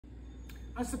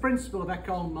As the principal of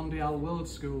Ecole Mondiale World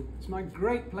School, it's my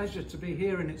great pleasure to be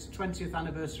here in its 20th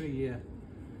anniversary year.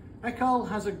 Ecole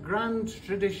has a grand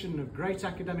tradition of great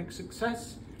academic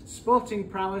success, sporting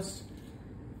prowess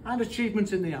and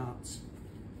achievement in the arts.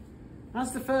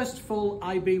 As the first full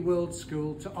IB World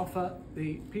School to offer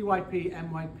the PYP,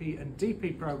 MYP and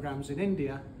DP programmes in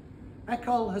India,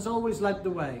 Ecole has always led the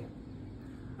way.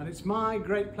 And it's my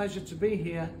great pleasure to be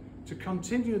here to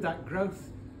continue that growth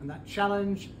and that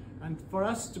challenge and for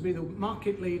us to be the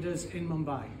market leaders in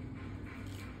Mumbai.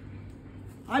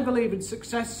 I believe in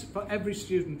success for every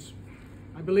student.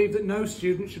 I believe that no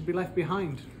student should be left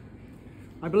behind.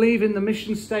 I believe in the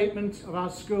mission statement of our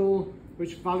school,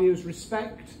 which values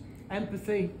respect,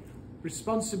 empathy,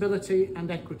 responsibility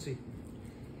and equity.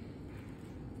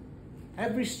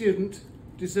 Every student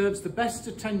deserves the best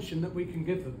attention that we can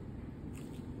give them,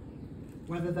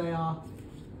 whether they are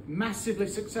massively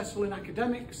successful in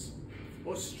academics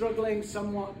or struggling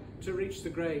somewhat to reach the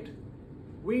grade.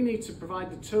 We need to provide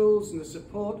the tools and the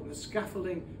support and the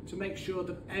scaffolding to make sure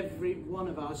that every one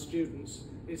of our students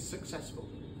is successful.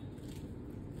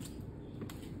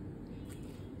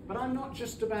 But I'm not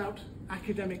just about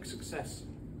academic success.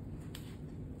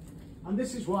 And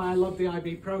this is why I love the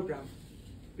IB programme,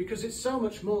 because it's so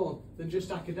much more than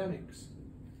just academics.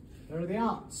 There are the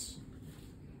arts,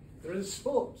 there are the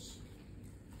sports,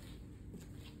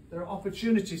 there are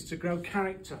opportunities to grow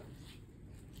character,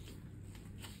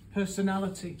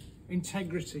 personality,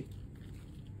 integrity.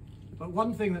 But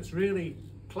one thing that's really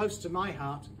close to my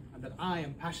heart and that I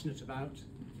am passionate about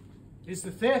is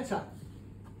the theatre.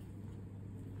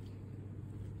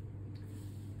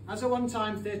 As a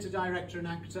one-time theatre director and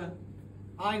actor,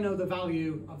 I know the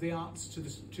value of the arts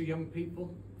to young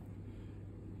people.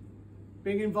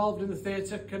 Being involved in the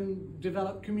theatre can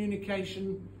develop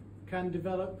communication, can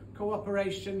develop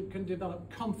cooperation, can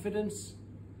develop confidence.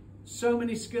 So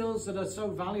many skills that are so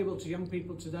valuable to young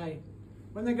people today.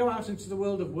 When they go out into the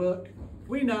world of work,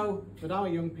 we know that our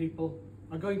young people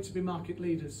are going to be market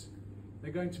leaders.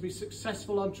 They're going to be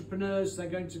successful entrepreneurs. They're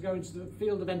going to go into the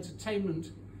field of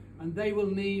entertainment, and they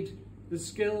will need the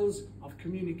skills of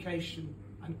communication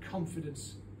and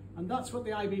confidence. And that's what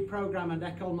the IB programme and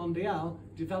Ecole Mondiale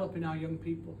develop in our young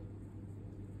people.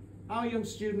 Our young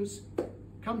students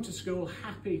come to school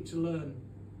happy to learn.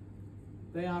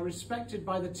 They are respected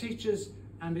by the teachers,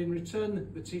 and in return,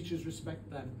 the teachers respect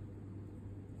them.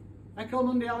 Ecole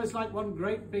Mondiale is like one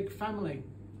great big family,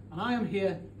 and I am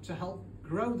here to help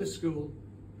grow the school,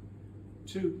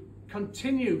 to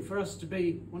continue for us to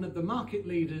be one of the market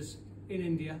leaders in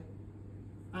India,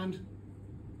 and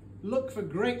look for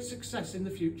great success in the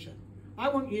future. I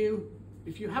want you,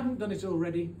 if you haven't done it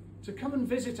already, to come and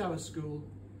visit our school,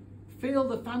 feel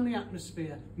the family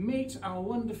atmosphere, meet our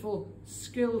wonderful,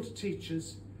 skilled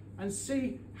teachers, and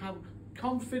see how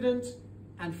confident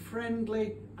and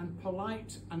friendly and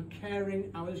polite and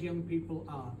caring our young people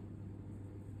are.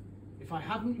 If I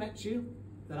haven't met you,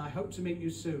 then I hope to meet you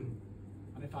soon.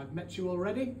 And if I've met you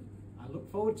already, I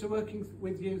look forward to working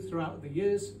with you throughout the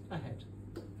years ahead.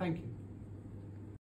 Thank you.